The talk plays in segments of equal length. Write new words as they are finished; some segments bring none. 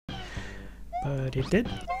but it did.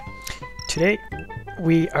 Today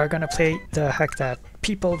we are gonna play the hack that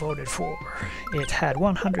people voted for. It had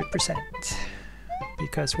 100%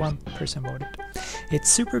 because one person voted. It's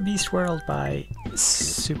Super Beast World by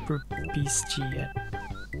Super Beast GN.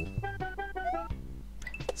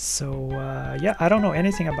 So yeah, I don't know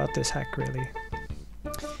anything about this hack really.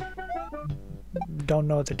 Don't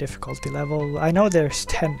know the difficulty level. I know there's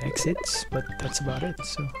 10 exits, but that's about it.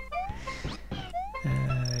 So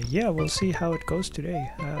yeah, we'll see how it goes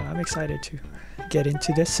today. I'm excited to get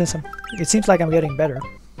into this since it seems like I'm getting better,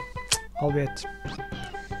 albeit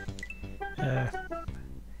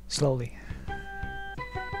slowly.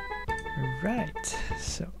 Right,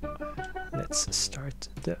 so let's start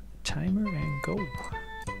the timer and go.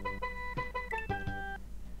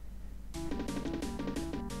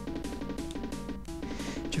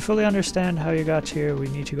 To fully understand how you got here, we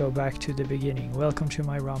need to go back to the beginning. Welcome to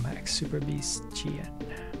my ROM hack, Super Beast GN.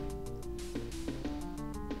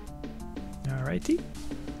 Alrighty.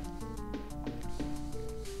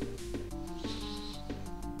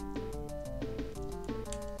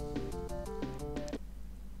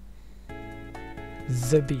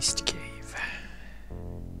 The Beast Cave.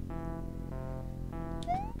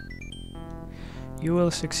 You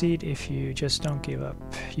will succeed if you just don't give up.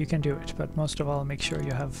 You can do it, but most of all, make sure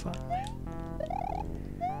you have fun.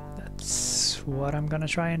 That's what I'm gonna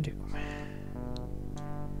try and do.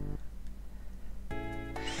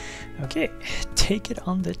 Okay, take it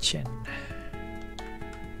on the chin.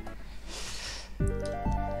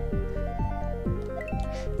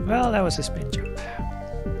 Well, that was a spin jump.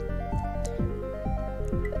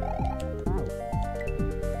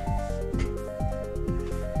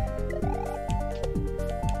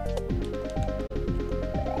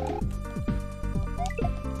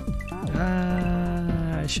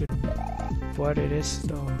 I should what it is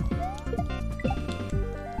though.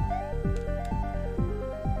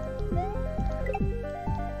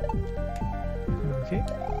 Okay.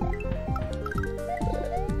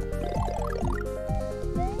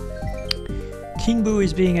 King Boo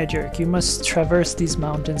is being a jerk. You must traverse these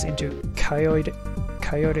mountains into Coyote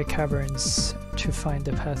Caverns to find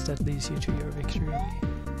the path that leads you to your victory.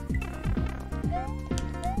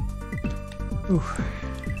 Ooh.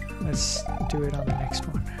 Let's do it on the next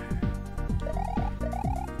one.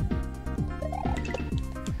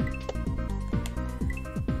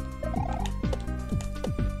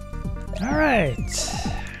 All right,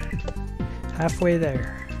 halfway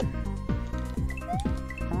there.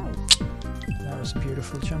 That was a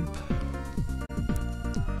beautiful jump.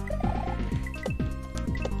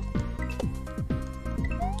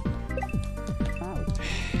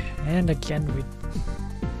 And again we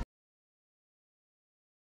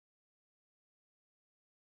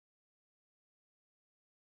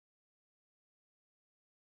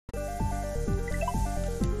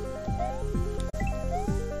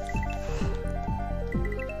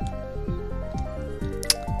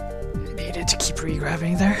to keep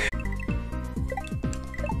re-grabbing there.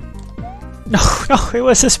 No, it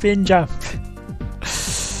was a spin jump.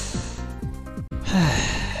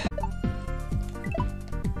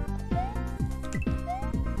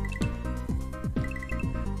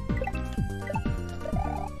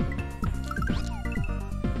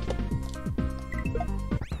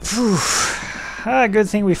 Good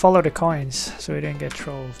thing we followed the coins so we didn't get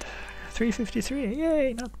trolled. 353,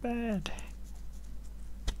 yay, not bad.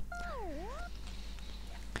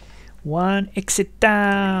 One exit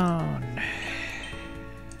down.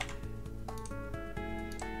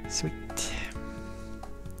 Sweet.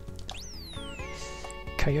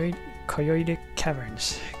 Coyote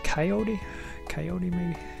Caverns. Coyote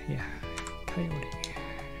maybe? Yeah, Coyote.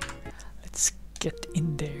 Let's get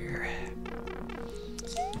in there.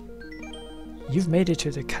 You've made it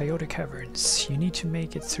to the Coyote Caverns. You need to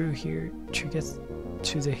make it through here to get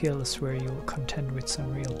to the hills where you'll contend with some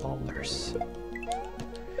real ballers.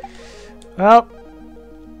 Well,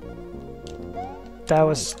 that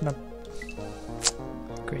was not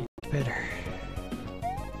great. Better.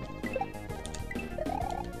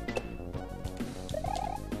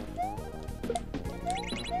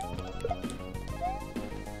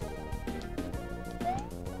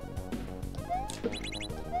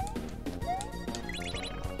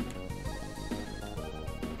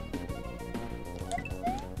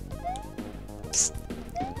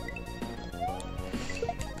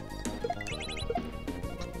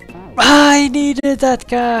 I needed that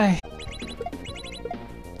guy.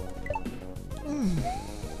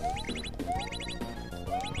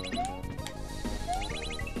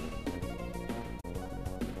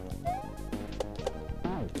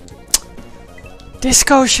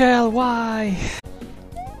 Disco shell, why?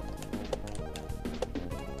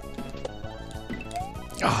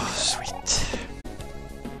 Oh, sweet.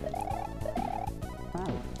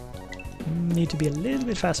 Need to be a little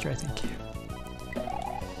bit faster, I think.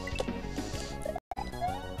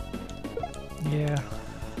 Yeah,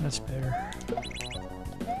 that's better.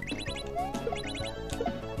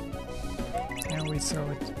 And we throw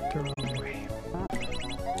it the wrong way.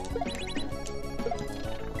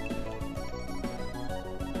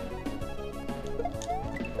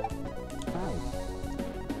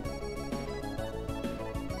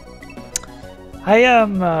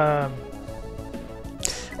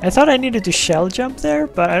 I thought I needed to shell jump there,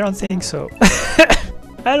 but I don't think so.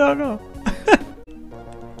 I don't know.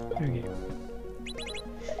 Okay.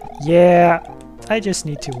 Yeah, I just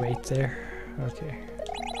need to wait there. Okay.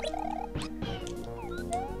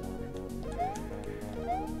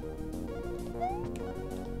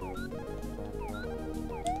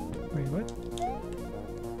 Wait, what?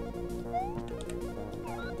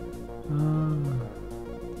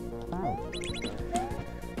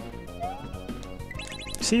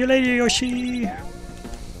 See you later, Yoshi!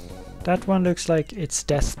 That one looks like it's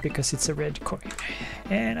death because it's a red coin.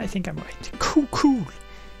 And I think I'm right. Cool, cool!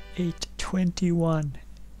 821.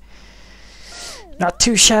 Not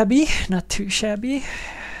too shabby, not too shabby.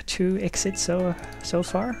 2 exits so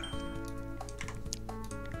far.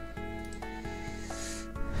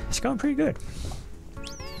 It's going pretty good.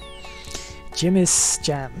 Jimmy's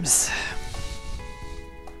Jams.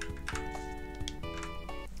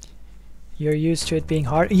 You're used to it being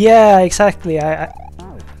hard. Yeah, exactly. I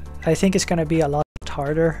think it's gonna be a lot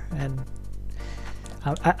harder, and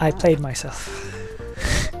I played myself.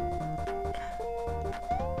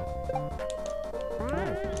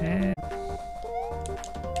 And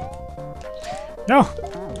no!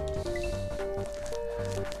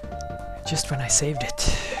 Just when I saved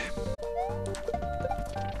it.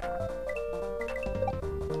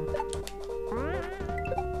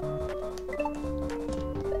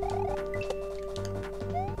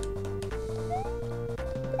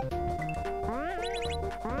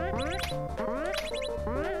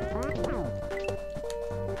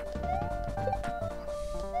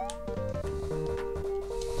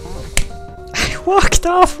 Walked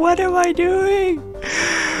off. What am I doing?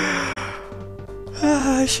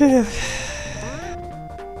 I should have.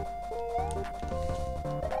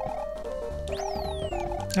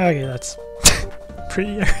 Okay, that's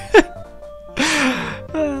prettier.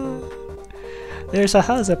 There's a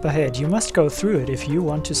house up ahead. You must go through it if you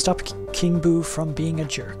want to stop King Boo from being a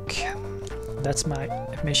jerk. That's my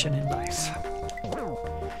mission in life.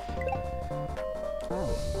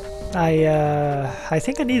 I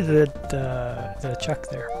think I needed the chuck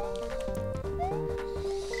there.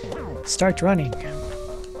 Start running.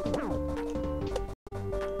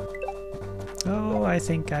 Oh, I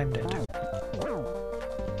think I'm dead.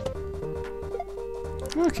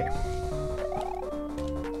 Okay.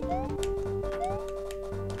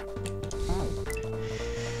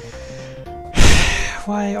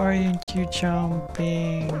 Why aren't you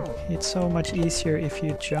jumping? It's so much easier if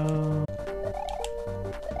you jump.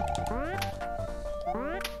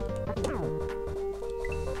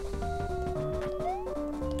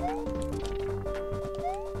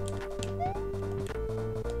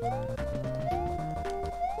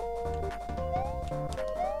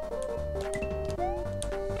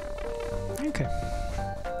 Okay.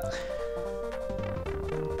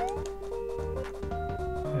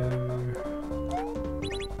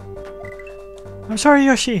 I'm sorry,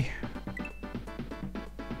 Yoshi.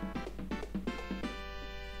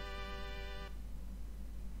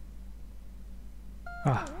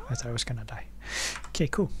 Ah, I thought I was gonna die. Okay,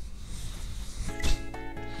 cool.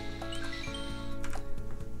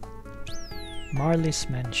 Marley's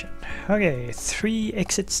Mansion. Okay, 3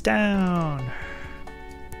 exits down.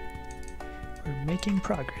 We're making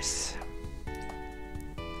progress.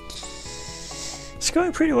 It's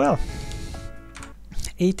going pretty well.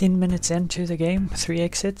 18 minutes into the game, 3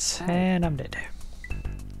 exits, and I'm dead.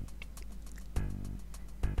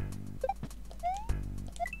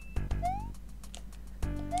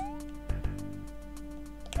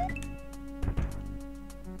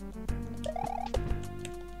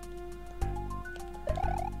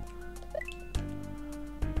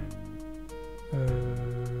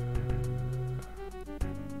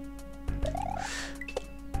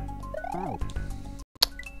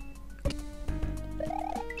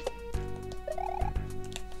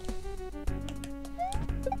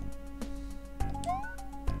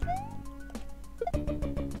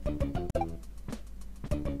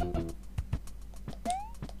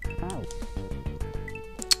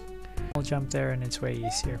 I'll jump there and it's way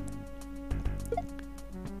easier.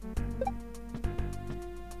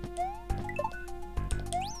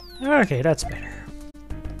 Okay, that's better.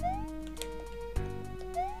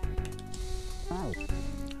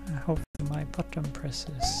 I hope my button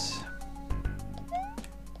presses.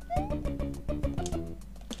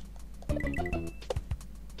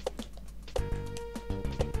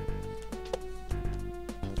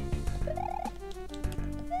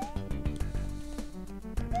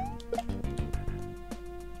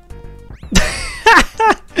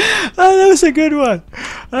 Oh, that was a good one.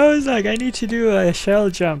 I was like, I need to do a shell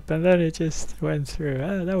jump, and then it just went through.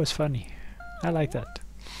 Oh, that was funny. I like that.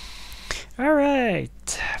 All right,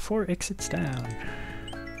 4 exits down.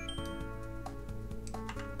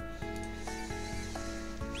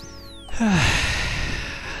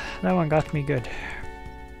 That one got me good.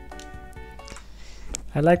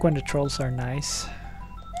 I like when the trolls are nice.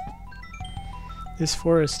 This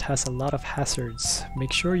forest has a lot of hazards.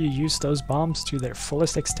 Make sure you use those bombs to their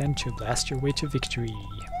fullest extent to blast your way to victory.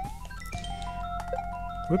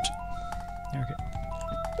 Whoops. Okay.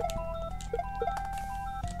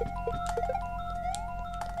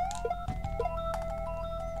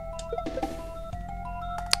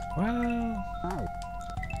 Well,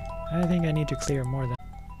 I think I need to clear more than...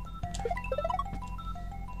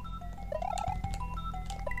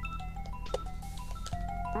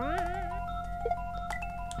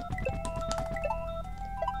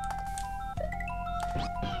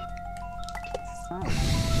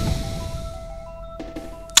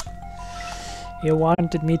 It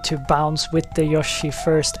wanted me to bounce with the Yoshi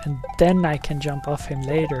first, and then I can jump off him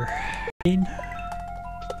later.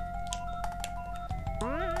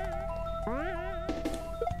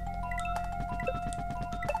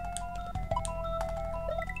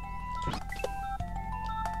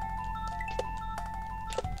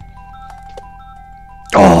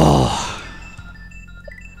 Oh!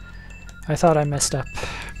 I thought I messed up.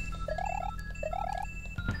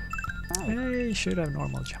 I should have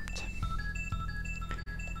normal jumped.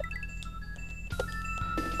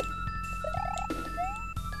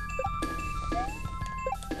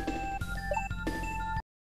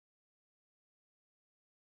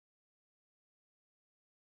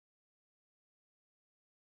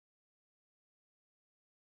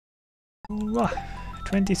 Ooh,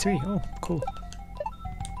 23. Oh, cool.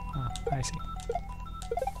 Ah, I see.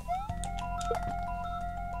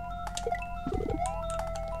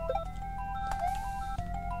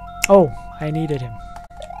 Oh, I needed him.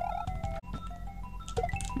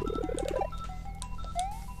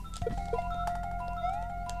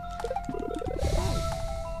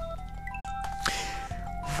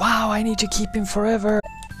 Wow, I need to keep him forever.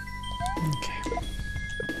 Okay.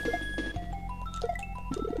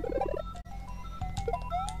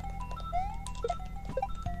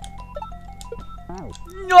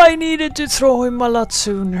 No, I needed to throw him a lot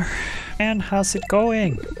sooner. And how's it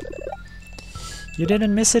going? You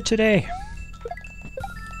didn't miss it today.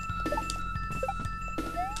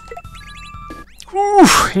 Ooh,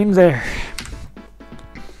 in there.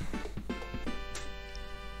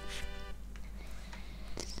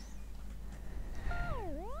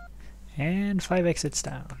 And 5 exits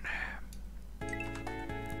down.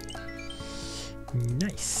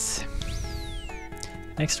 Nice.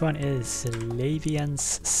 Next one is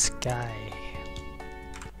Lavian's Sky.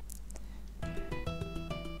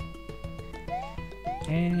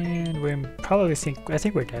 And we probably I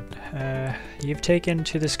think we're dead. You've taken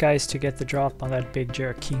to the skies to get the drop on that big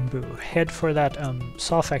jerk King Boo. Head for that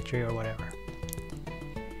saw factory or whatever.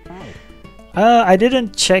 I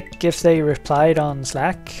didn't check if they replied on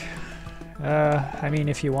Slack. I mean,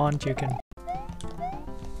 if you want, you can.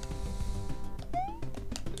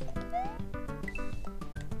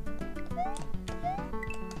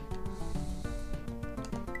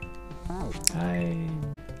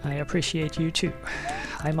 I appreciate you too.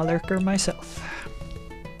 I'm a lurker myself.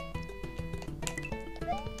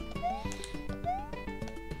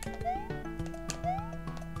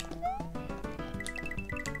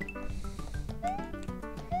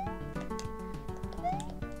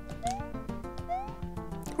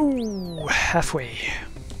 Ooh, halfway.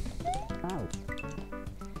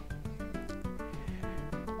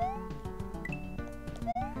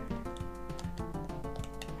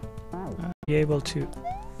 I'll be able to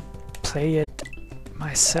play it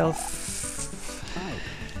myself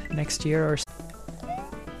next year or so.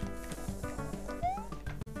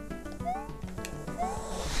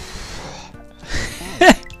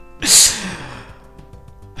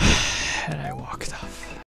 And I walked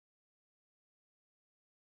off.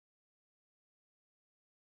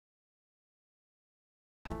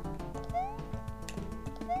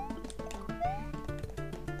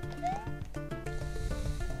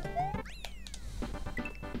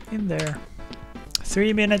 In there.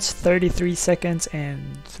 3 minutes 33 seconds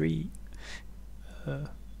and 3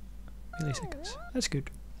 milliseconds. That's good.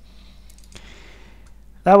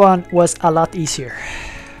 That one was a lot easier.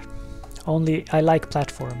 Only I like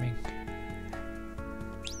platforming.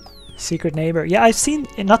 Secret Neighbor. Yeah, I've seen,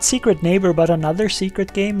 not Secret Neighbor, but another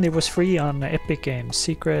secret game. It was free on Epic Games.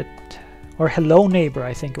 Secret, or Hello Neighbor,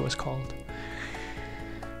 I think it was called.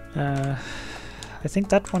 I think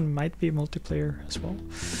that one might be multiplayer as well.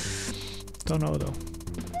 Don't know though.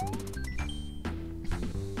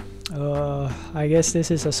 I guess this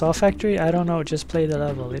is a Saw Factory. I don't know. Just play the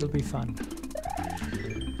level. It'll be fun.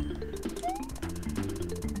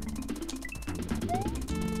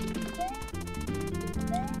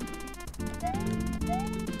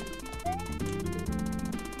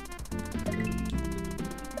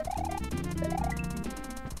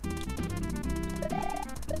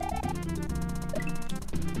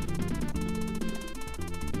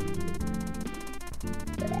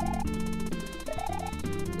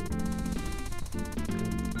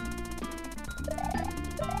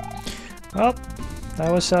 Well, that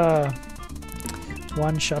was a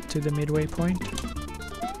one shot to the midway point.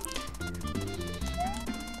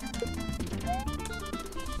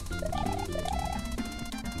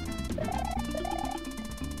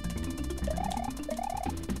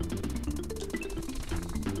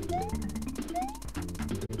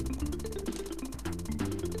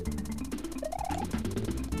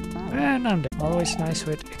 And I'm done. Always nice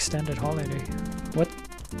with extended holiday.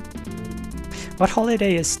 What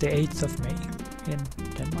holiday is the 8th of May in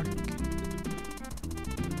Denmark?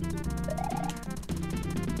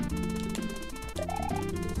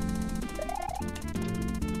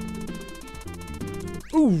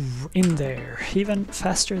 Ooh, in there. Even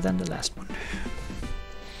faster than the last one.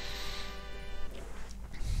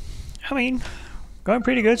 I mean, going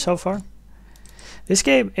pretty good so far. This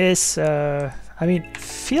game is, I mean,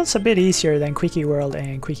 feels a bit easier than Quickie World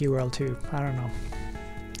and Quickie World 2. I don't know.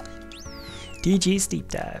 DG's Deep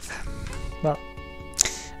Dive. Well,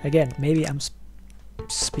 again, maybe I'm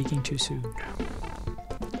speaking too soon.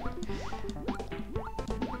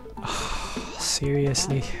 Oh,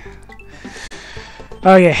 seriously.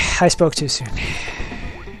 Okay, I spoke too soon.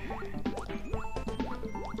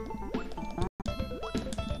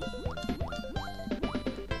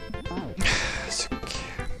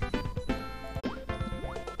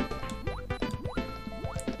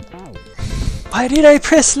 Why did I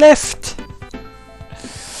press left?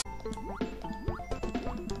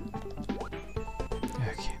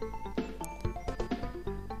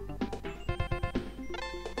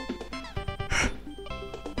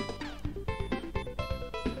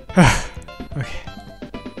 Okay.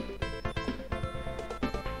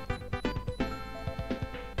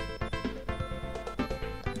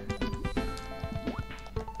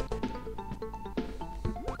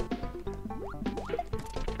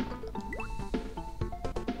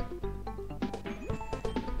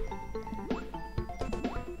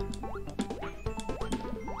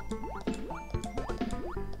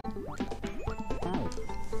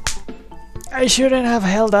 I shouldn't have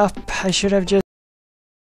held up. I should have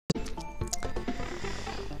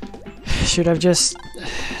just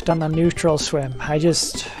done a neutral swim. I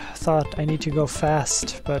just thought I need to go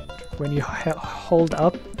fast, but when you hold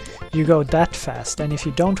up, you go that fast, and if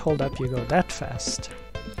you don't hold up, you go that fast.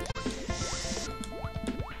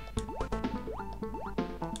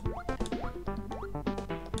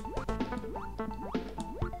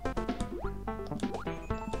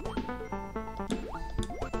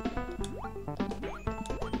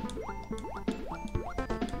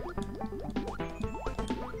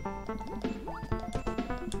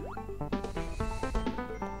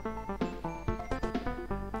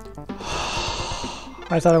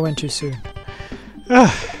 I thought I went too soon.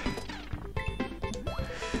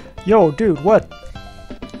 Yo, dude, what?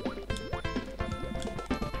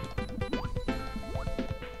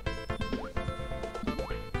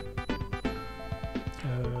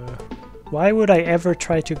 Why would I ever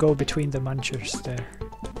try to go between the munchers there?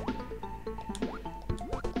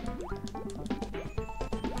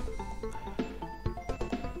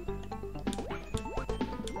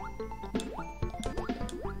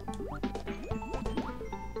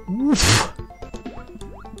 Oof.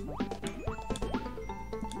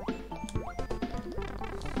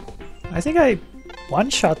 I think I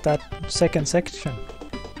one-shot that second section.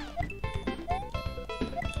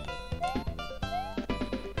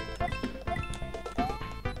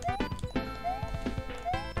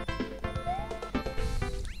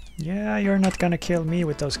 Yeah, you're not gonna kill me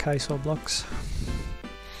with those Kaiso blocks.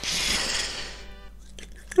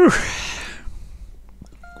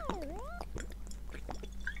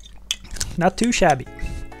 not too shabby.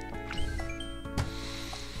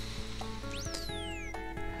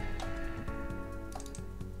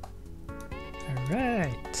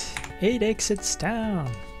 Alright, 8 exits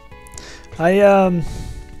down. I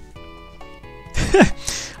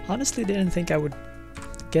honestly didn't think I would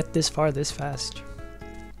get this far this fast.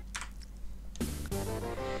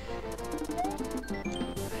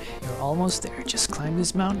 You're almost there. Just climb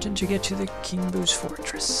this mountain to get to the King Boo's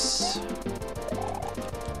fortress.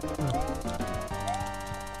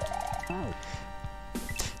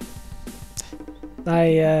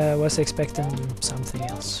 I was expecting something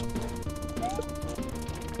else.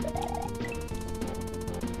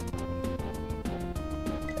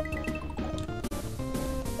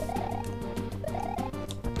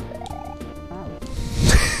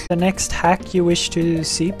 The next hack you wish to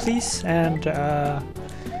see, please, and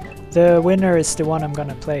the winner is the one I'm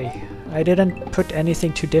gonna play. I didn't put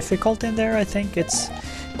anything too difficult in there. I think it's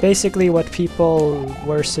basically what people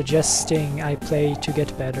were suggesting I play to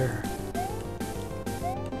get better.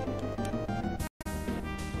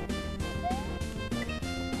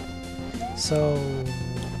 So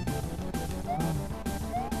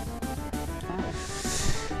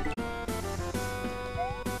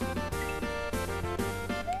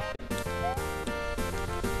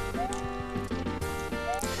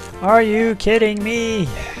are you kidding me?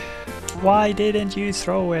 Why didn't you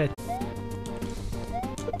throw it?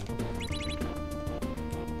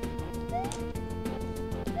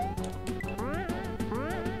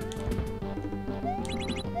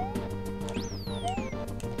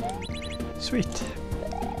 Sweet.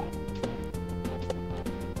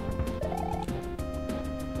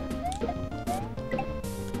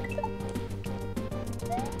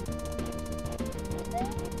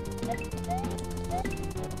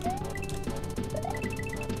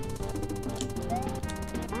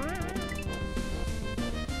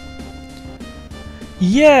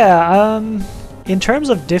 Yeah, in terms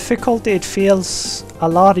of difficulty, it feels a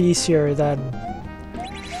lot easier than...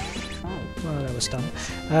 Well, that was dumb.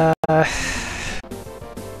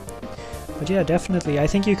 But yeah, definitely. I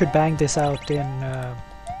think you could bang this out in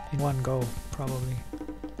one go, probably.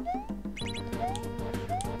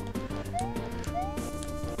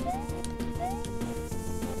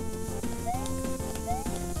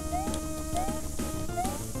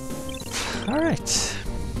 Alright.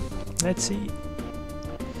 Let's see.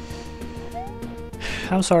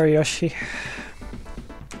 I'm sorry, Yoshi.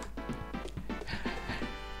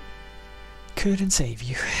 Couldn't save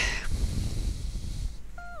you.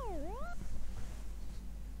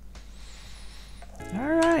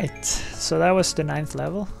 Alright, so that was the 9th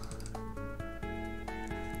level.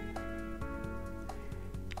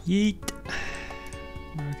 Yeet.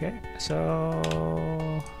 Okay, so...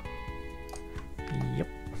 Yep.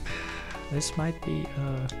 This might be...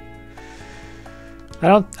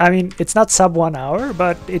 I mean, it's not sub 1 hour,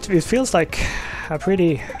 but it feels like a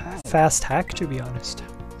pretty fast hack, to be honest.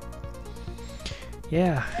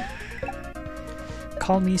 Yeah.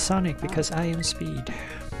 Call me Sonic because I am speed.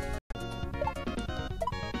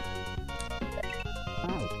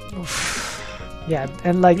 Oof. Yeah,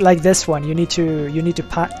 and like this one, you need to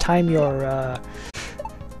time your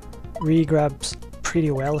re-grabs pretty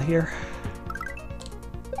well here.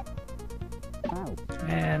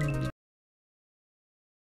 And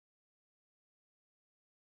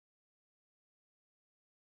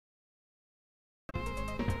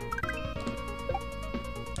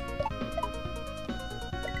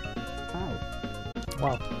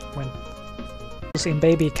wow, when in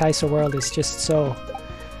Baby Kaiser World is just so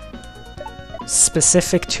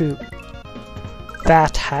specific to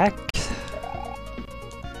that hack.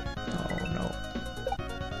 Oh no.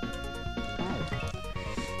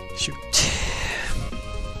 Shoot.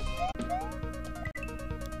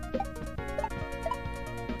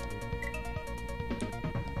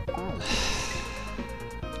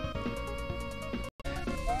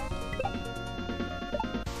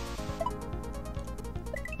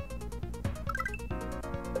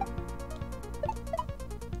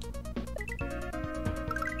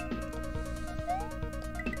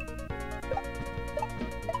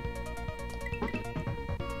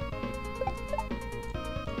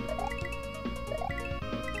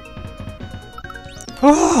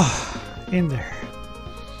 Oh, in there.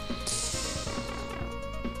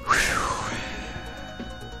 Whew.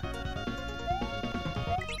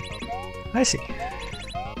 I see.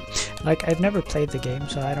 Like, I've never played the game,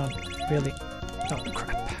 so I don't really... Oh,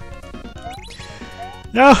 crap.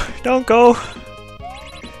 No, don't go!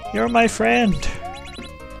 You're my friend!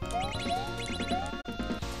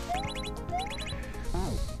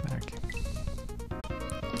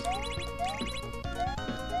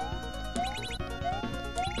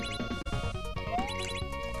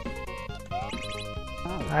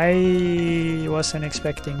 I wasn't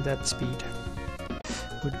expecting that speed.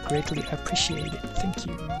 Would greatly appreciate it. Thank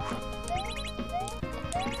you.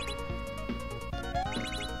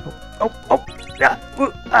 Oh! Yeah!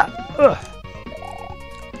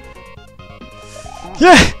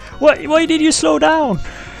 Why did you slow down?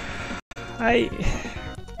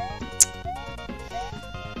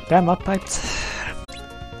 Damn up pipes.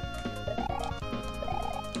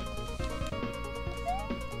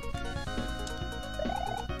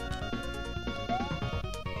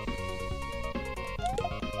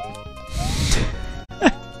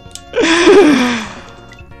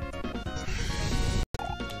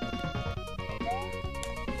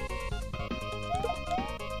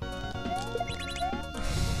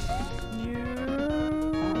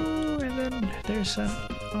 There's an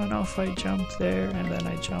on-off, I jump there, and then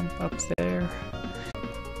I jump up there.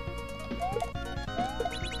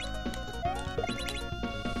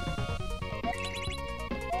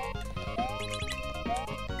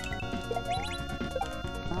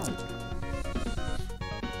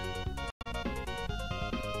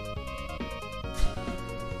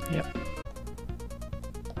 Yep.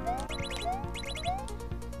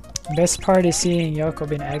 Best part is seeing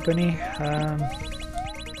Jakob in agony.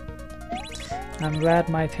 I'm glad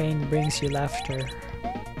my pain brings you laughter.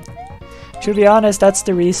 To be honest, that's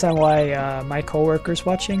the reason why my coworker's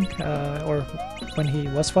watching, or when he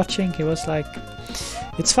was watching, he was like,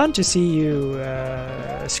 "It's fun to see you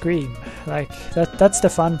scream." Like that's the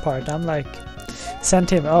fun part. I'm like, sent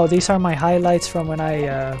him, "Oh, these are my highlights from when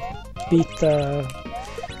I beat the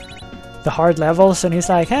hard levels," and he's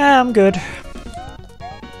like, "I'm good.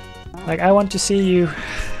 Like I want to see you.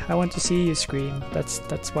 I want to see you scream.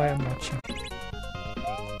 That's why I'm watching."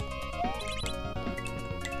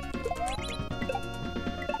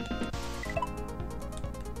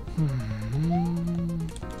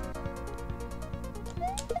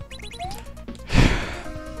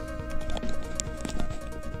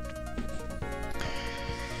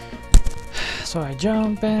 So I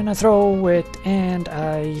jump and I throw it and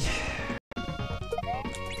I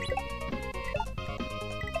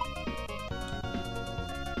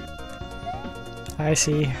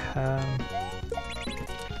see.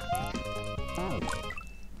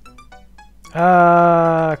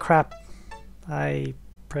 Crap. I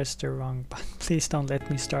pressed the wrong button. Please don't let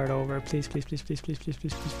me start over. Please, please, please, please, please, please,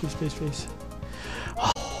 please, please, please, please, please.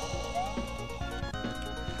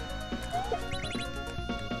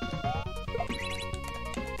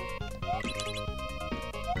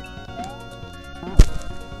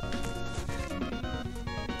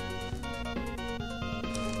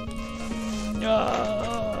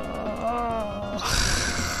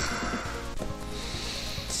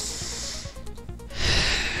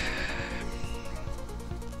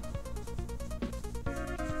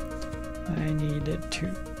 I needed to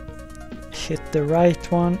hit the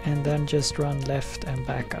right one and then just run left and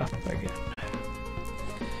back up again.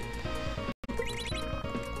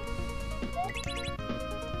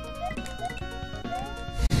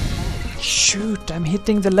 Shoot, I'm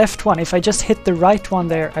hitting the left one. If I just hit the right one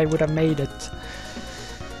there, I would have made it.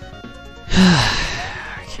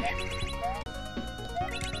 Okay.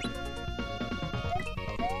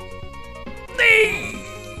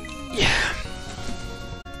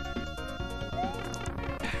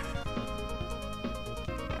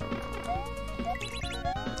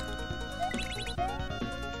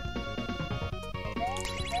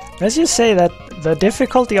 Let's just say that the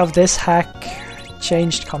difficulty of this hack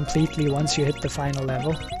changed completely once you hit the final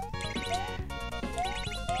level.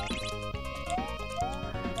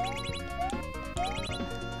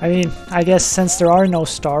 I mean, I guess since there are no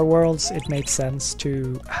star worlds, it makes sense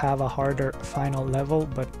to have a harder final level,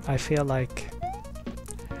 but I feel like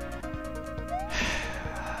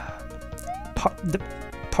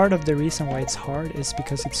part of the reason why it's hard is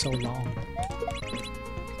because it's so long.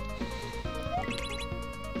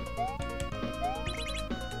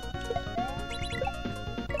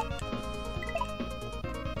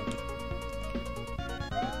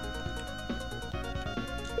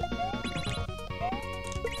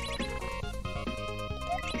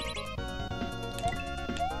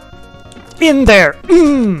 In there!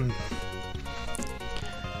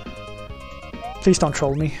 Please don't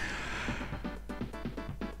troll me.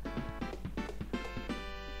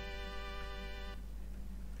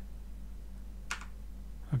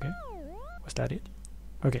 Okay. Was that it?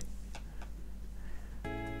 Okay.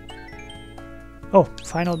 Oh,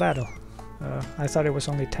 final battle. I thought it was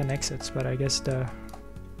only 10 exits, but I guess the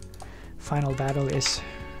final battle is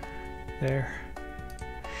there.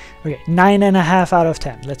 Okay, 9.5 out of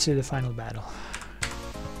 10. Let's do the final battle.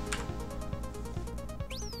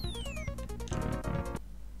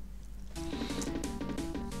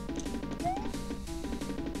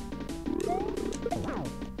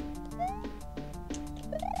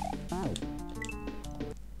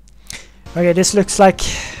 Okay, this looks like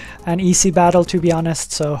an easy battle, to be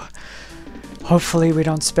honest, so hopefully we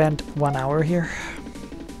don't spend 1 hour here.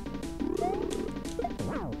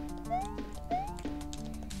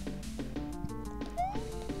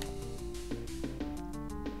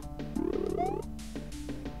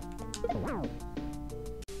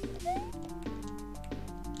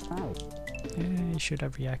 Yeah, he should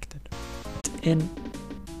have reacted. In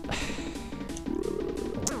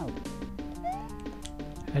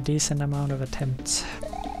a decent amount of attempts.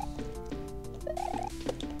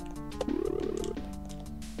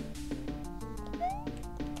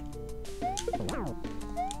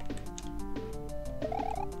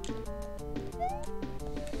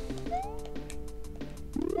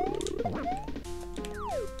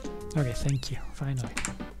 Okay, thank you, finally.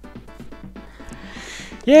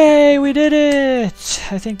 Yay, we did it!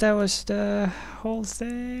 I think that was the whole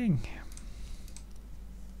thing.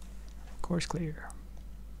 Course clear.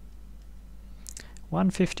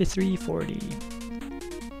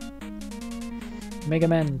 153.40. Mega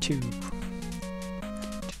Man 2.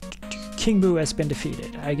 King Boo has been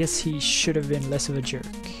defeated. I guess he should have been less of a jerk.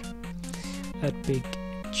 That big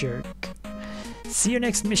jerk. See you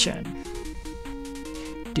next mission.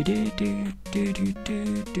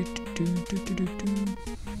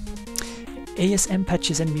 ASM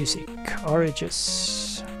patches and music.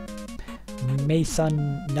 Oranges.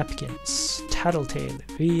 Mathan Napkins. Tattletale.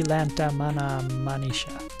 Vilanta Mana Manisha.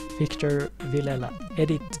 Victor Villela.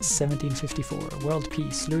 Edit 1754. World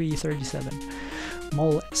Peace. Louis 37.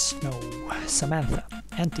 Mole Snow. Samantha.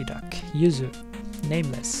 Antiduck. Yuzu.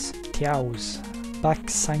 Nameless. Tiaos. Bak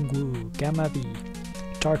Sangu. Gamma V.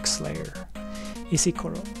 Darkslayer.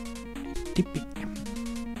 Isikoro. Dippy.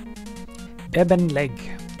 Beben Leg.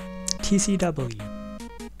 TCW.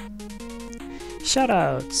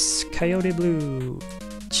 Shoutouts. Coyote Blue.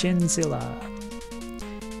 Chinzilla.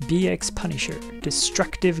 BX Punisher.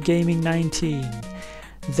 Destructive Gaming 19.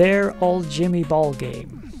 They're All Jimmy Ball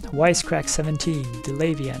Game. Wisecrack 17.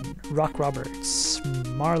 Delavian. Rock Roberts.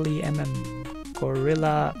 Marley MM.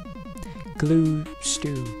 Gorilla Glue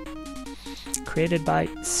Stew. Created by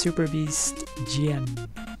Super Beast GN.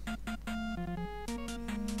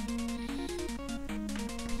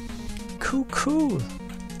 Cool.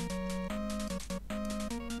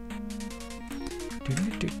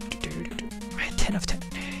 10 of 10.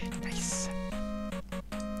 Nice.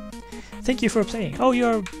 Thank you for playing. Oh,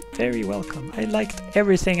 you're very welcome. I liked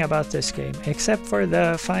everything about this game except for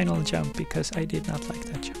the final jump because I did not like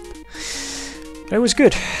that jump. But it was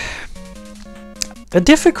good. The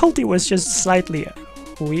difficulty was just slightly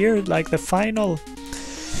weird, like the final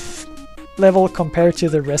level compared to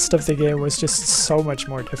the rest of the game was just so much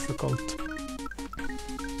more difficult.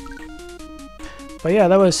 But yeah,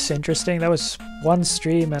 that was interesting. That was one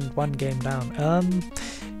stream and one game down.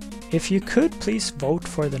 If you could, please vote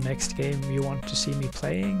for the next game you want to see me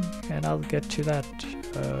playing, and I'll get to that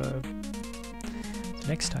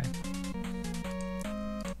next time.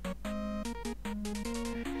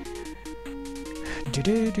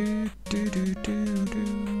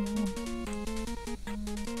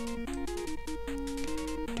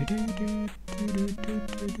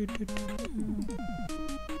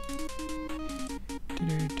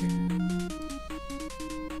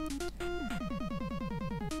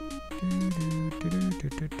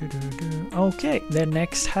 Okay, the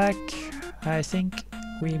next hack, I think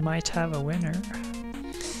we might have a winner.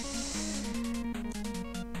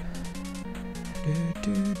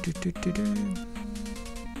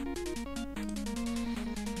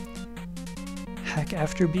 Hack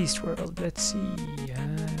after Beast World. Let's see.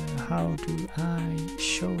 How do I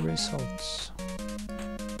show results?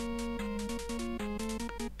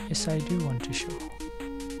 Yes, I do want to show.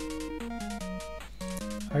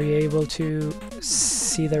 Are you able to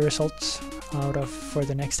see the results for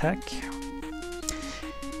the next hack?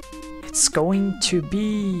 It's going to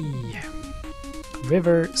be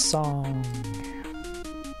River Song.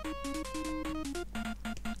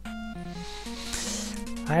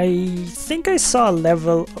 I think I saw a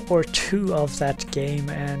level or two of that game,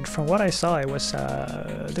 and from what I saw, it was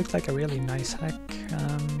looked like a really nice hack.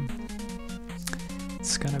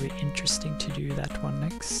 It's gonna be interesting to do that one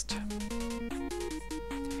next.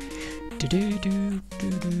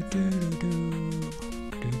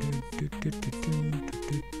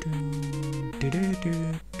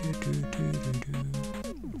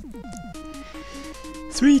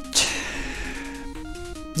 Sweet!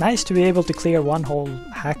 Nice to be able to clear one whole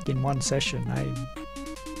hack in one session.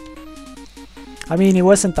 I mean, it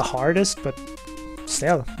wasn't the hardest, but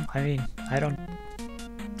still, I mean, I don't...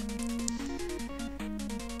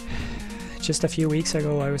 Just a few weeks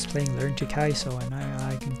ago I was playing Learn to Kaizo, and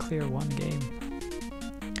I can can clear one game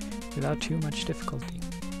without too much difficulty.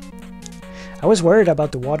 I was worried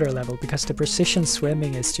about the water level because the precision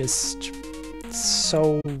swimming is just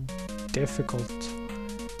so difficult